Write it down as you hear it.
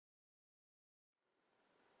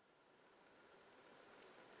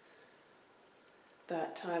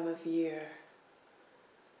that time of year,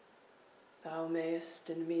 thou mayest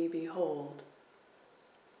in me behold,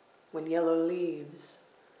 when yellow leaves,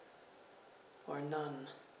 or none,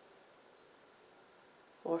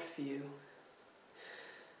 or few,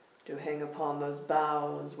 do hang upon those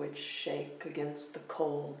boughs which shake against the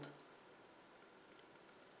cold.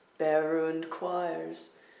 Bare ruined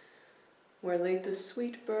choirs, where late the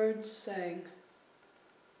sweet birds sang.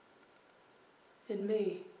 In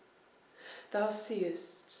me thou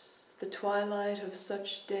seest the twilight of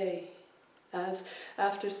such day as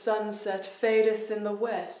after sunset fadeth in the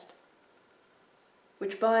west,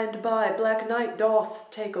 which by and by black night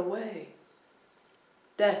doth take away,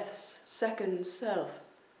 death's second self,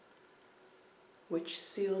 which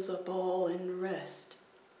seals up all in rest.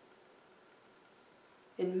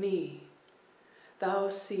 In me thou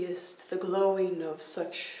seest the glowing of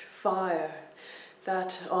such fire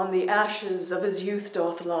that on the ashes of his youth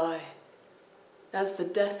doth lie, as the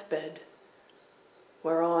deathbed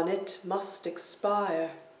whereon it must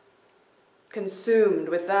expire, consumed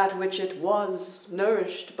with that which it was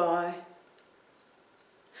nourished by.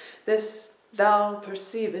 This thou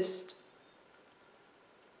perceivest,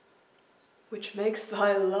 which makes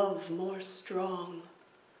thy love more strong,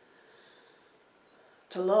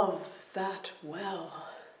 to love that well,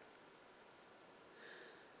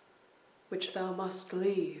 which thou must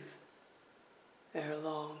leave ere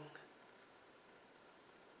long.